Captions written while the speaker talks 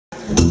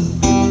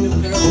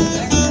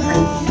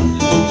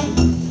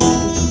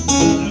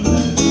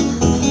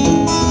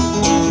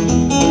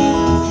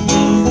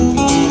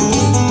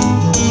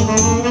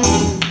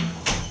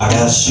I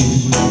got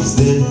shoes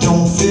that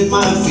don't fit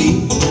my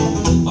feet.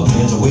 My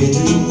pants are way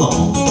too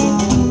long.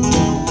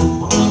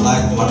 I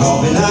like my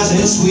coffee nice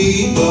and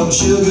sweet, but my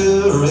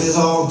sugar is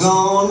all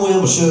gone.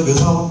 Well, my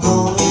sugar's all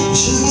gone. My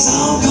sugar's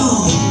all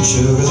gone. My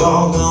sugar's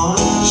all gone.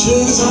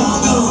 Sugar's all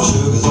gone. My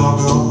sugar's all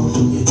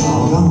gone. It's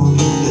all gone.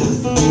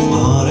 My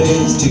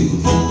honey's too.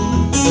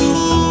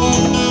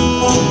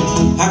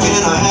 How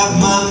can I have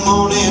my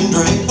morning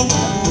drink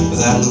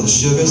without a little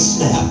sugar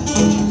snap?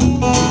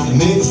 And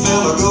make a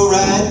fella go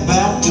right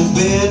back to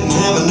bed and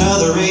have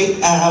another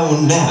 8-hour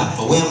nap.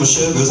 But when my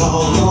sugar's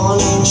all gone,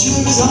 my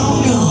sugar's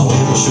all gone.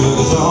 When my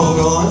sugar's all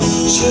gone,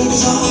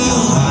 sugar's all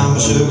gone. My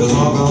sugar's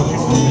all gone,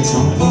 it's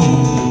all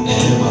gone.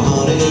 And my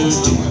honey's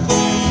too.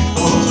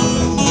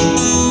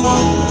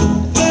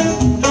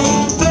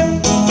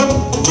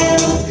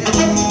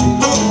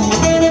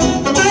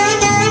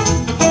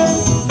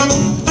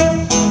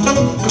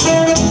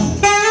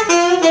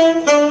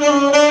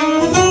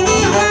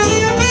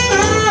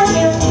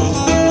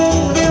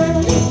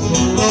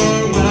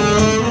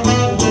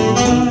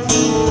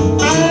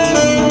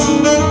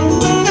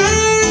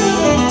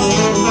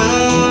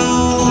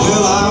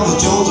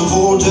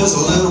 Just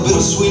a little bit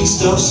of sweet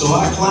stuff, so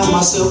I climbed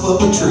myself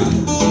up a tree.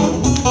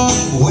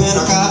 When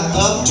I got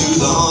up to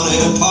the honey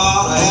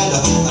pot, I had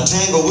to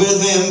tangle with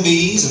them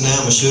bees, and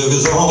now my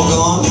sugar's all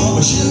gone.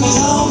 My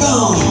sugar's all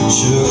gone. My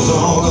sugar's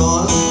all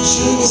gone.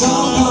 Sugar's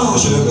all gone. My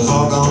sugar's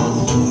all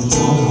gone. It's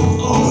all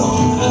gone, all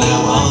gone. And now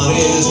my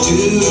honey is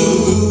too.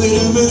 My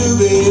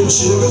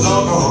sugar's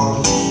all gone.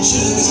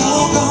 Sugar's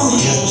all gone.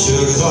 Yes, my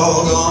sugar's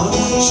all gone.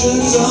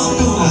 Sugar's all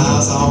gone. Now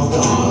it's all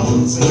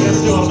gone.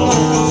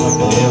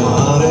 Yeah, my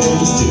honey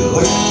is still.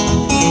 Look.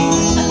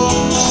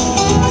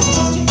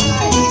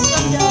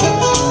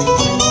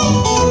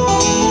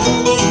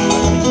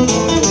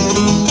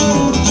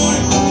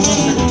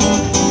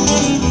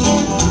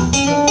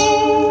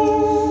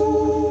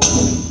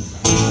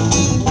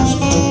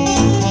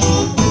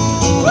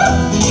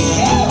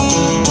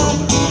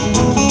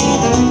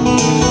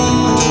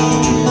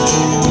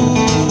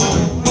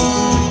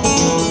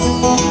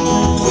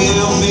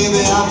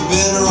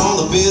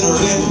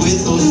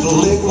 With a little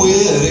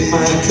liquid in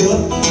my cup.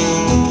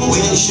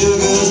 When your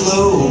sugar's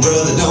low,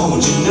 brother,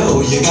 don't you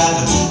know you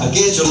got to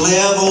get your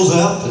levels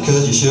up,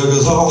 because your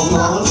sugar's all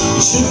gone.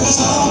 Your sugar's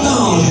all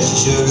gone.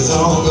 Yes, your sugar's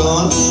all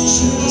gone.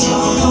 Sugar's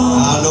all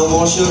gone. No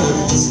more sugar.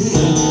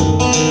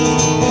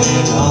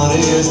 And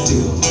honey is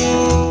too.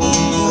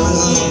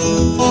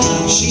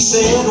 She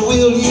said,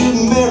 will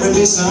you marry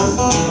me, son?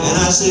 And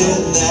I said,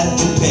 that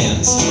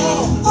depends.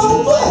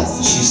 On what?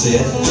 She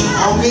said,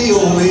 on me,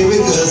 oh baby,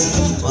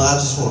 because, well, I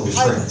just want to be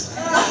friends.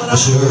 My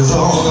sugar's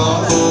all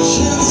gone.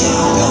 Sugar's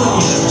all gone.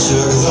 Yes, my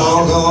sugar's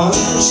all gone.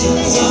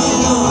 Sugar's all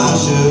gone. My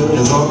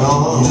sugar's all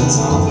gone. It's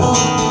all gone.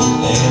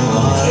 And my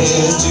honey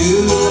is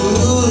too.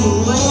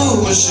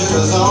 My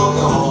sugar's all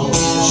gone.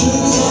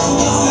 Sugar's all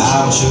gone.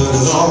 My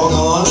sugar's all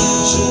gone.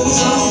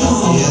 Sugar's all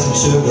gone. Yes, my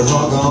sugar's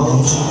all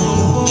gone.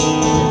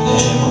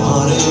 And my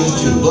honey is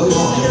too. Blow your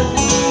horn.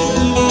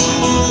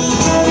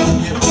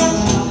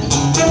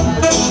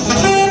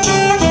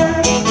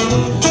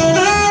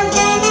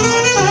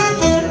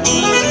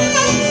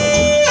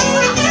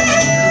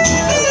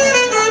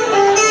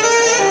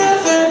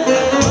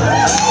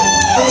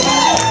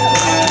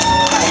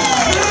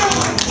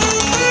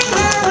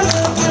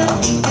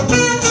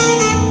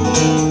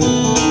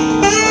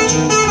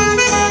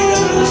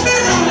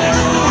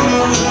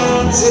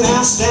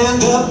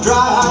 Stand up,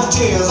 dry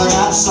tears. I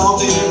got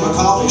salt in my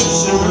coffee,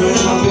 sugar in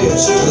my beer.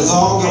 Sugar's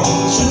all gone.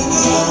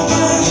 Sugar's all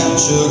gone. Yeah,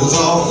 sugar's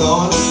all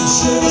gone.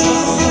 Sugar's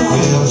all gone.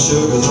 Well,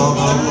 sugar's all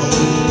gone.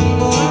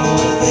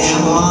 And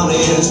my honey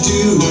is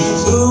too.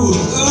 Ooh,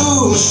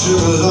 ooh,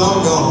 sugar's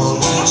all gone.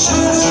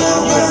 Sugar's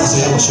all gone. I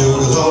said my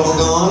sugar's all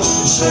gone.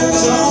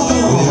 Sugar's all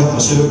gone. Well, my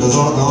sugar's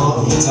all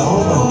gone. It's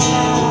all gone.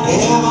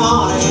 Yeah,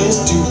 my honey is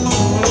too.